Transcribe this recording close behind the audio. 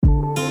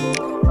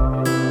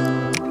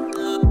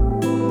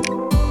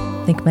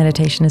Think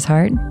meditation is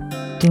hard?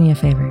 Do me a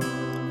favor.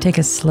 Take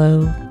a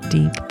slow,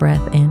 deep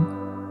breath in,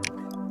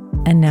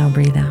 and now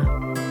breathe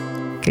out.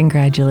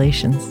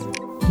 Congratulations.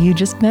 You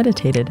just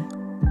meditated.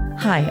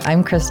 Hi,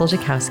 I'm Crystal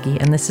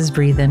Jakowski, and this is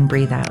Breathe In,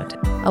 Breathe Out,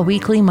 a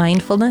weekly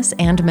mindfulness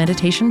and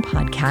meditation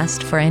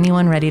podcast for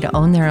anyone ready to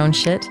own their own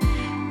shit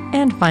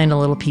and find a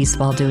little peace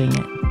while doing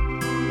it.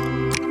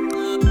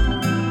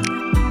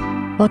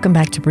 Welcome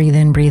back to Breathe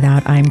In, Breathe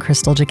Out. I'm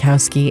Crystal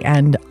Jakowski,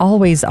 and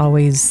always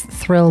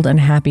thrilled and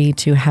happy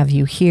to have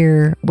you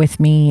here with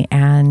me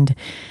and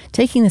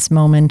taking this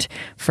moment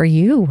for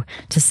you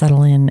to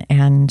settle in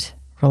and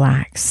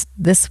relax.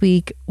 This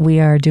week, we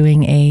are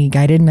doing a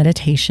guided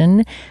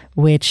meditation,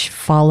 which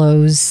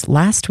follows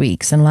last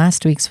week's, and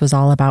last week's was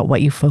all about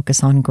what you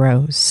focus on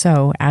grows.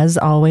 So as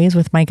always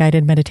with my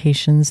guided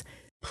meditations,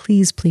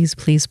 please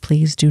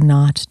do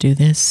not do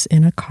this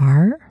in a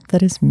car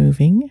that is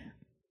moving.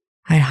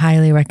 I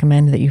highly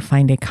recommend that you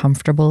find a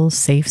comfortable,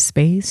 safe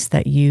space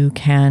that you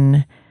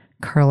can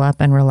curl up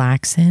and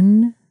relax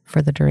in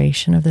for the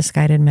duration of this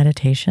guided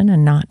meditation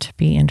and not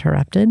be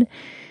interrupted.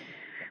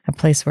 A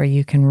place where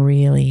you can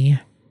really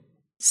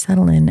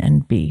settle in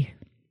and be.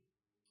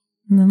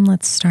 And then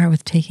let's start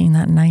with taking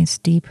that nice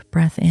deep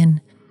breath in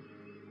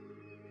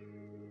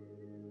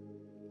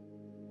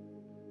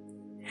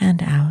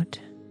and out.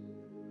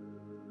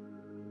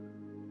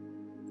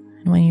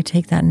 And when you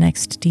take that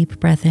next deep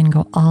breath in,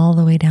 go all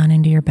the way down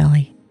into your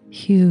belly.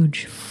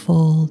 Huge,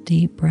 full,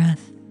 deep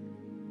breath.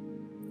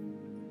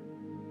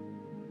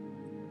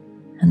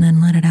 And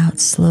then let it out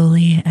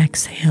slowly.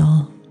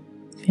 Exhale,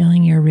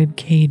 feeling your rib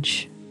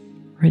cage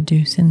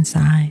reduce in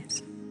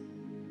size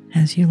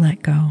as you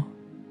let go.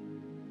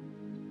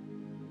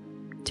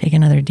 Take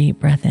another deep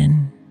breath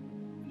in.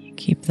 You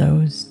keep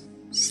those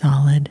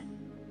solid,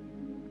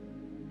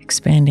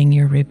 expanding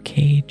your rib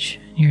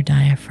cage, your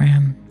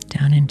diaphragm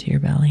down into your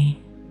belly.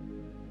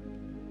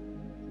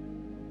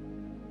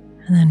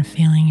 And then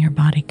feeling your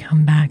body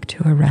come back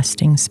to a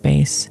resting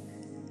space,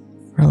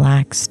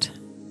 relaxed,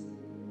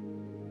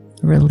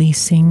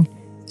 releasing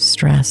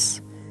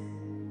stress,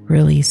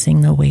 releasing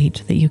the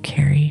weight that you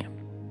carry.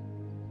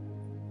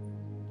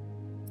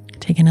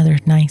 Take another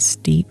nice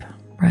deep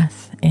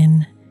breath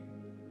in.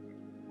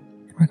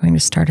 We're going to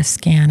start a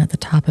scan at the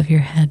top of your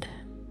head.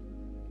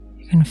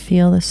 You can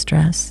feel the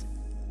stress.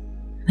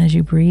 And as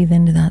you breathe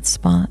into that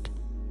spot,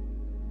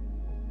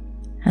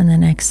 and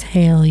then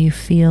exhale, you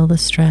feel the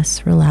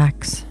stress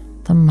relax,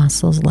 the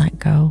muscles let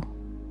go.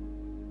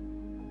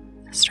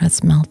 The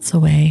stress melts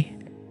away.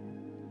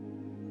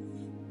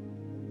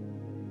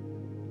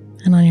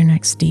 And on your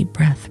next deep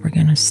breath, we're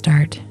going to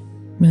start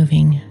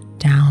moving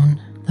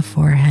down the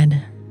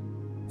forehead.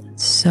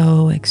 It's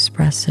so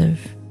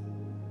expressive.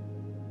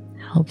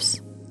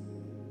 Helps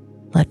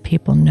let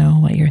people know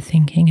what you're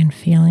thinking and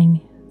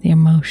feeling, the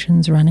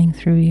emotions running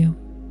through you.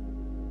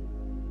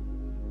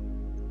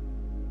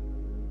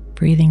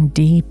 Breathing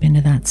deep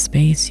into that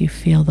space, you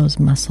feel those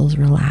muscles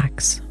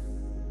relax,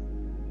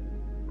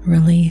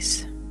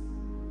 release,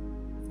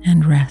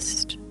 and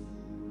rest.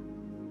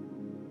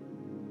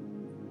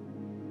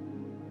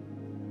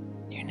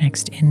 Your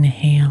next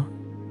inhale,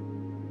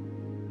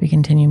 we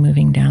continue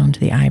moving down to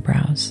the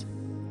eyebrows,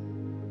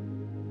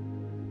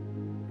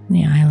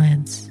 the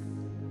eyelids,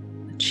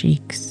 the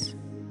cheeks,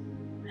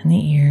 and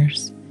the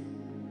ears.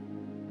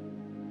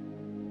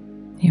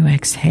 You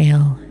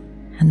exhale,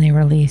 and they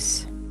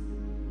release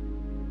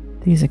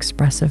these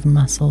expressive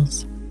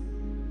muscles.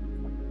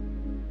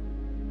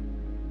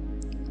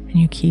 And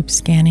you keep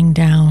scanning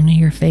down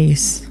your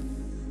face,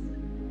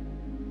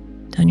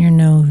 down your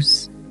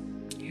nose,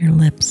 your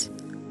lips,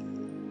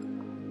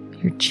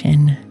 your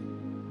chin,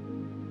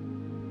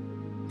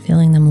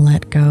 feeling them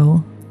let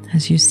go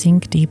as you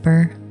sink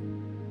deeper,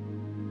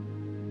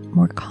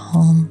 more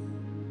calm,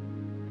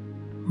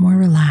 more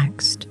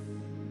relaxed.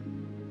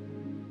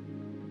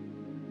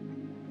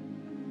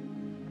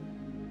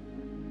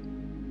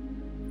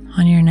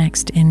 On your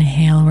next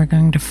inhale, we're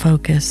going to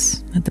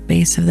focus at the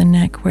base of the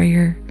neck where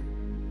your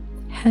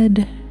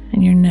head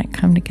and your neck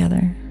come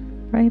together,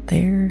 right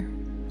there.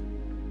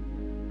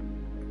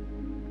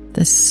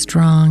 This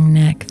strong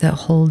neck that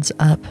holds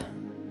up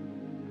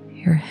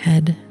your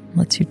head,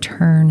 lets you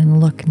turn and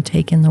look and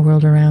take in the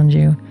world around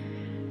you.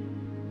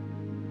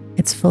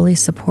 It's fully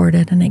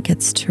supported and it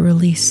gets to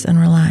release and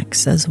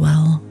relax as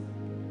well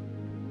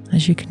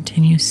as you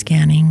continue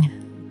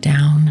scanning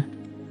down,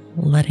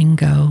 letting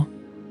go,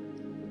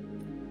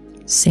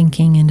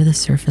 sinking into the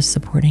surface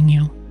supporting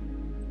you.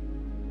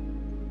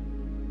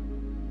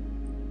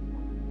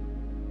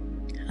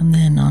 And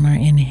then on our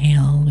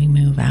inhale, we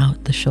move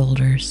out the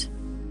shoulders,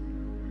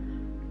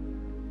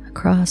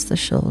 across the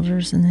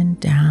shoulders, and then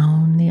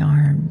down the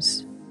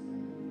arms,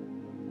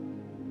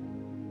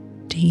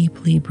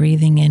 deeply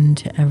breathing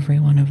into every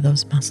one of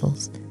those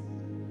muscles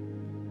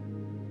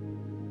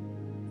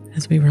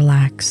as we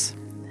relax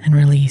and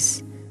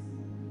release,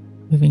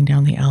 moving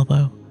down the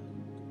elbow,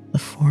 the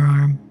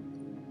forearm,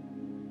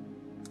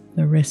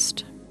 the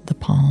wrist, the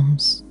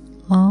palms,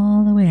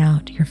 all the way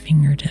out to your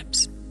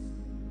fingertips.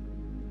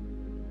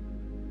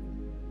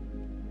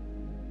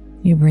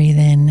 You breathe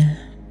in,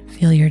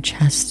 feel your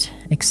chest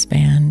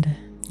expand.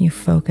 You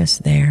focus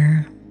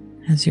there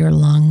as your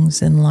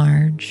lungs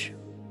enlarge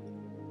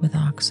with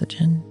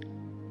oxygen.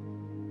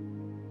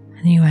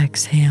 And you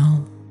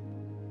exhale.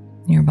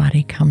 Your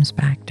body comes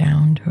back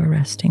down to a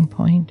resting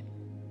point.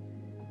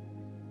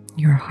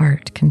 Your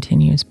heart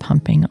continues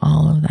pumping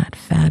all of that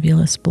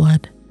fabulous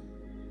blood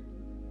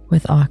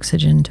with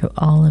oxygen to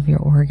all of your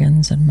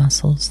organs and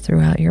muscles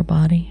throughout your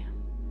body.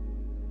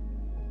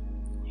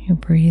 You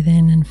breathe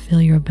in and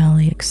feel your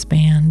belly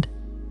expand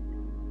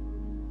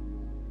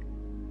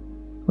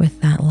with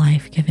that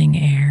life-giving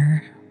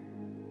air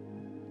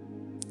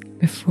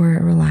before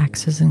it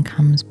relaxes and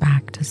comes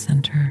back to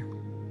center.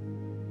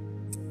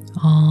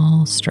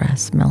 All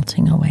stress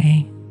melting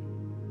away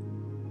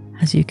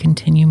as you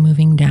continue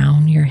moving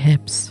down your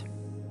hips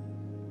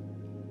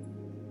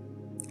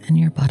and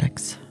your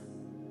buttocks.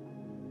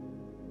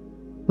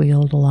 We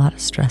hold a lot of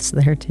stress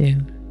there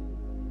too.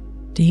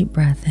 Deep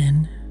breath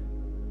in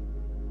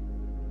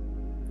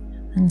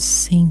and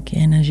sink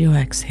in as you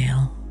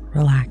exhale,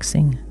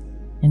 relaxing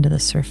into the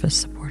surface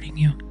supporting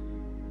you.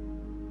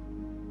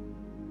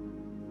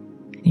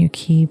 And you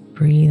keep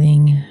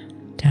breathing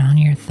down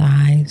your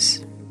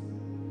thighs,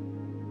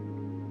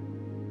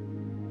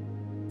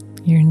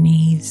 your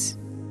knees,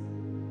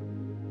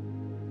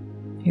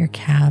 your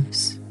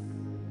calves.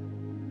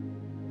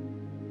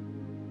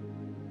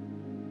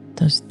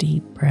 Those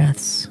deep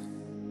breaths,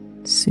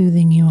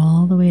 soothing you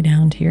all the way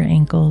down to your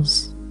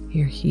ankles,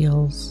 your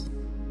heels,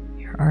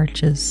 your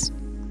arches,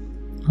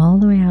 all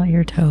the way out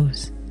your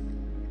toes.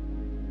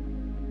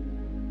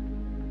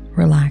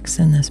 Relax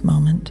in this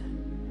moment.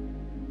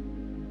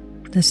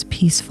 This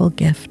peaceful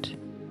gift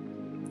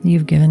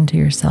you've given to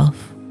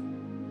yourself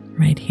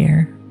right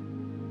here.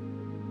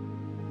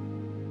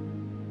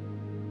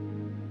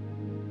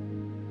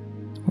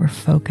 We're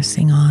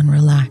focusing on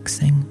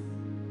relaxing.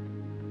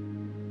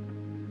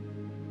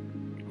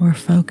 We're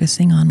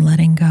focusing on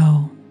letting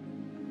go.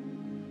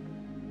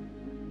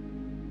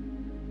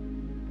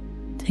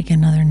 Take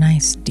another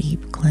nice,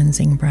 deep,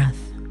 cleansing breath.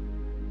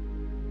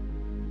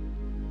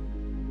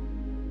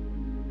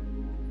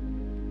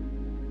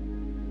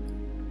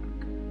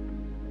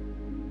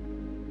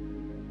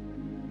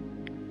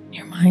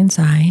 Your mind's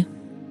eye,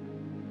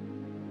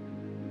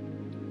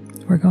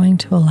 we're going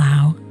to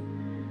allow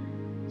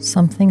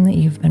something that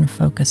you've been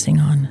focusing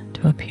on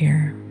to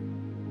appear.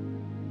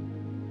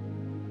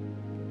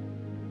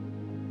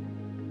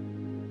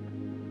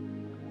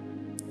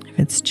 If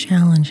it's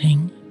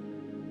challenging,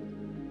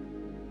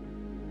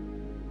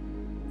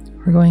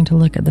 we're going to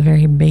look at the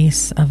very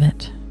base of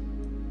it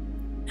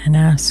and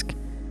ask,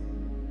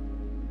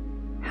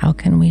 how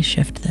can we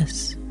shift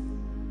this?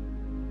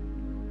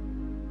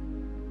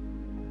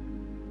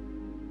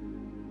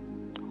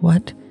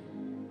 What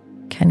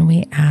can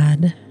we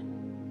add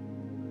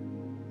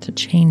to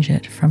change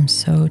it from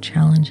so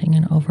challenging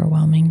and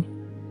overwhelming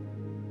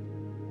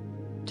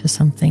to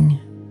something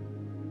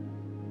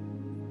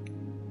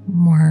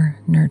more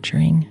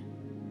nurturing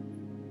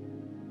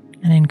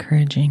and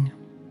encouraging?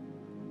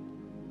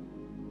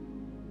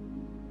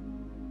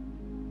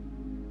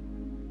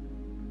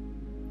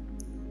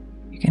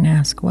 You can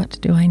ask, what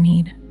do I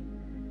need?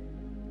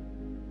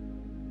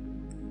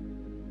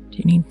 Do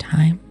you need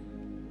time?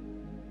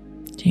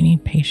 Do you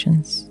need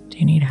patience? Do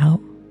you need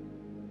help?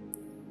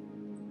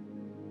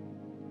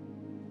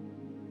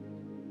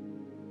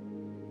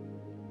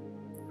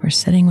 We're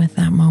sitting with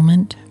that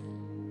moment.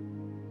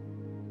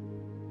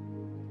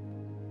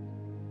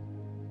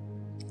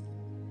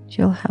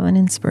 You'll have an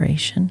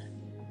inspiration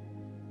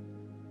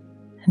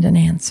and an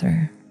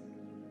answer.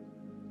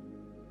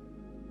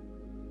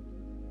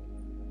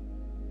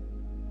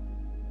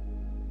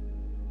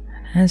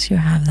 And as you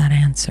have that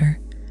answer,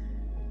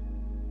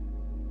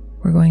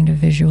 we're going to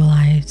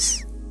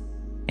visualize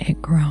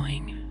it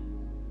growing.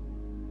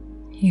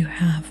 You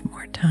have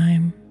more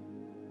time,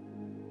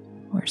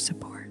 more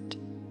support,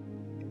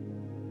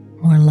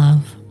 more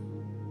love.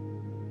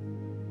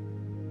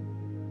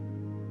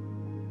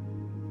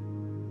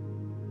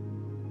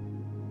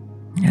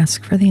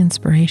 Ask for the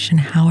inspiration.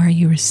 How are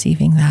you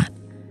receiving that?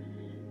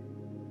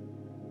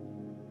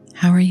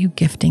 How are you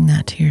gifting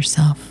that to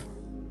yourself?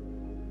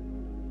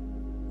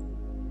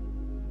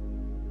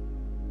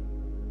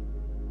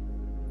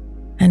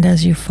 And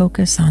as you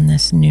focus on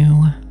this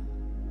new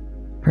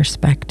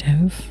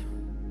perspective,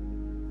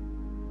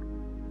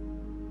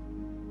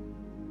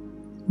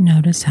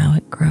 notice how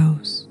it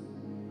grows.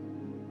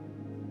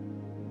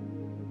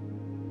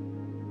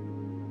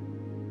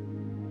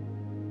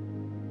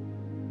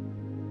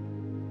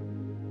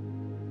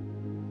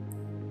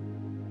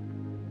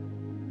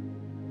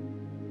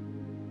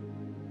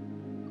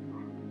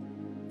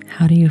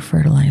 How do you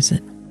fertilize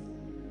it?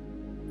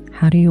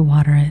 How do you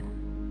water it?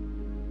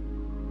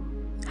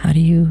 How do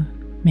you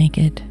make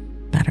it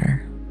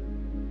better?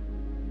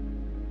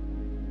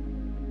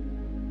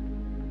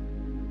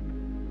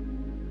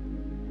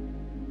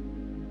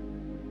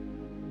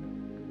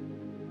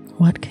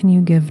 What can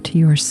you give to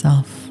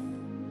yourself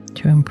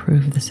to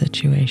improve the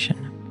situation?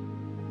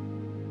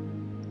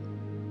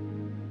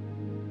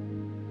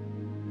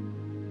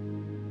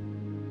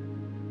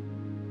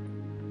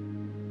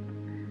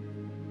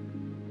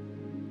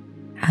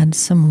 add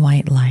some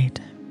white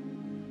light.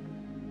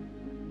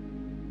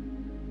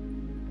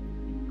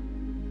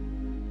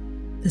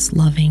 This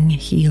loving,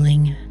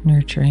 healing,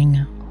 nurturing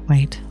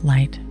white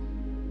light.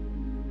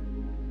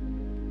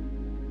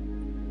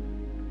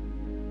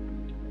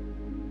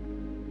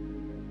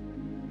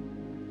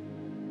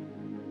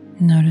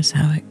 Notice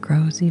how it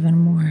grows even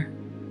more.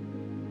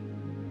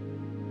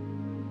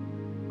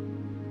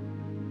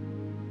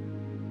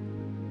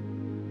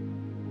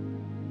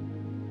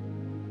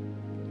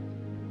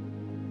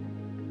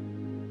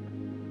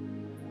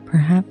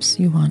 Perhaps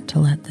you want to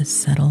let this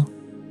settle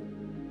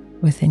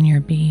within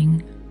your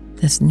being,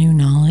 this new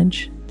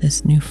knowledge,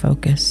 this new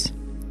focus.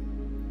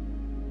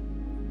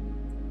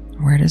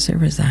 Where does it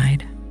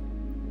reside?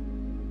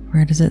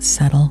 Where does it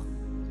settle?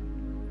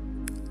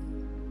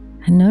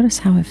 And notice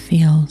how it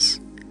feels.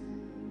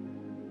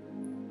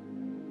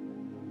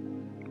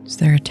 Is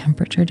there a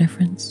temperature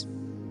difference?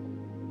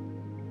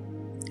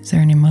 Is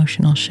there an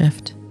emotional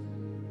shift?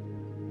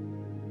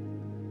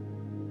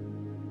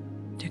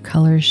 Do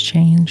colors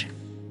change?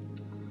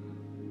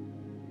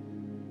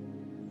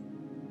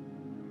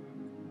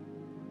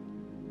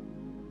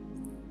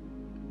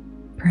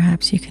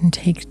 Perhaps you can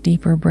take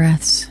deeper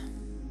breaths,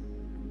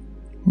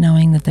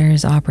 knowing that there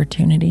is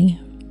opportunity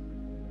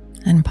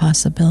and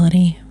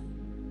possibility,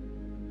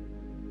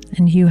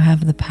 and you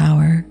have the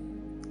power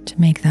to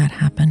make that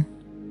happen.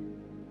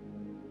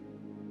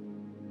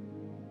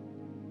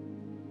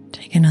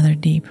 Take another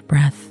deep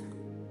breath,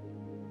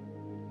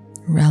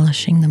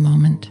 relishing the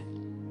moment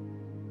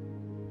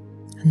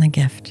and the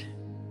gift.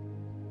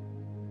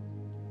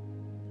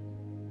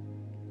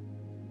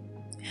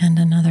 And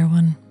another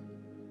one.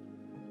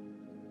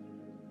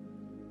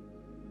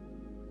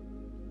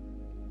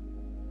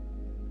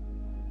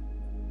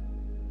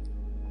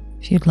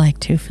 If you'd like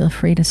to, feel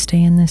free to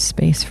stay in this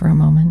space for a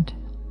moment.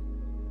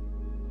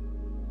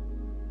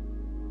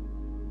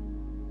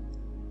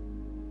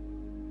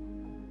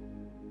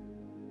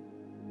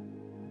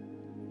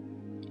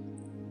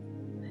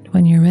 And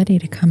when you're ready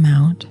to come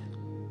out,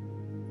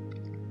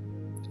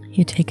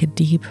 you take a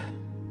deep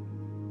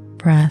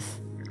breath,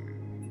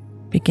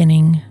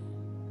 beginning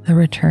the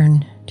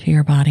return to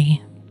your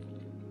body.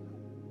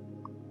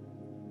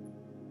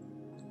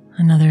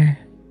 Another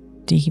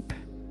deep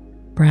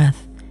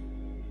breath,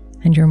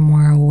 and you're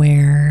more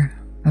aware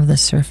of the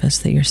surface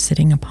that you're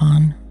sitting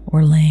upon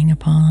or laying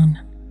upon.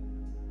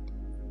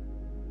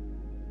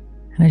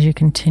 And as you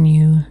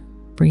continue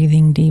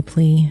breathing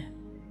deeply,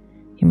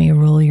 you may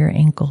roll your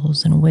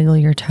ankles and wiggle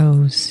your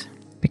toes,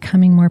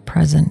 becoming more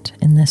present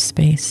in this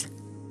space.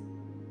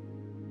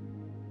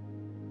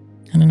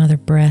 And another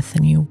breath,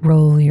 and you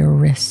roll your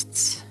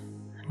wrists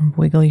and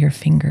wiggle your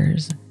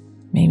fingers,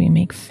 maybe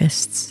make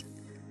fists,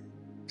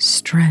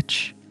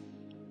 stretch.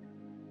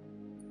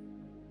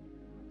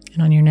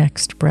 And on your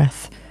next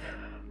breath,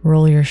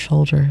 roll your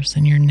shoulders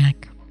and your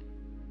neck,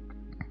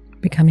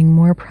 becoming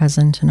more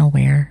present and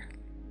aware.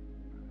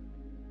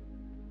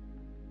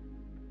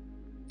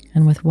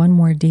 And with one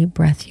more deep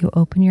breath, you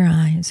open your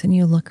eyes and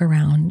you look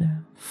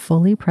around,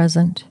 fully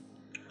present,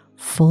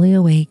 fully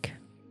awake,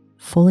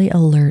 fully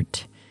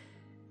alert.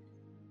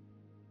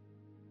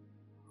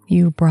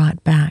 You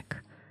brought back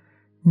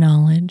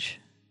knowledge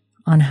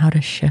on how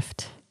to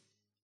shift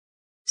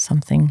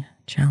something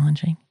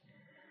challenging.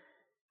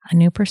 A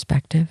new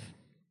perspective,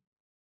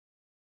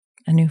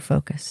 a new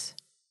focus.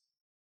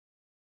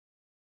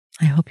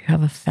 I hope you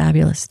have a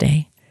fabulous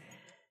day,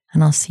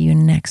 and I'll see you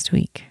next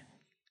week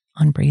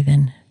on Breathe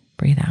In,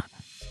 Breathe Out.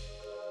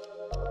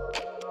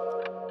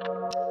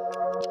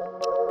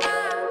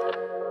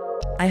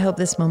 I hope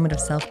this moment of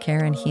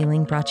self-care and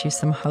healing brought you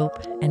some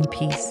hope and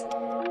peace.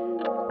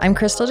 I'm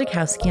Crystal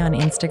Jakowski on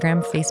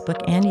Instagram,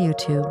 Facebook, and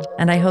YouTube,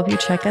 and I hope you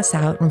check us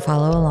out and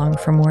follow along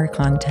for more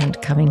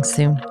content coming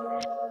soon.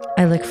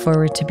 I look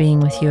forward to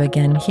being with you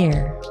again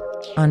here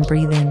on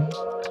Breathe In,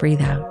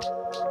 Breathe Out.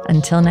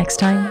 Until next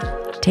time,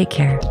 take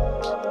care.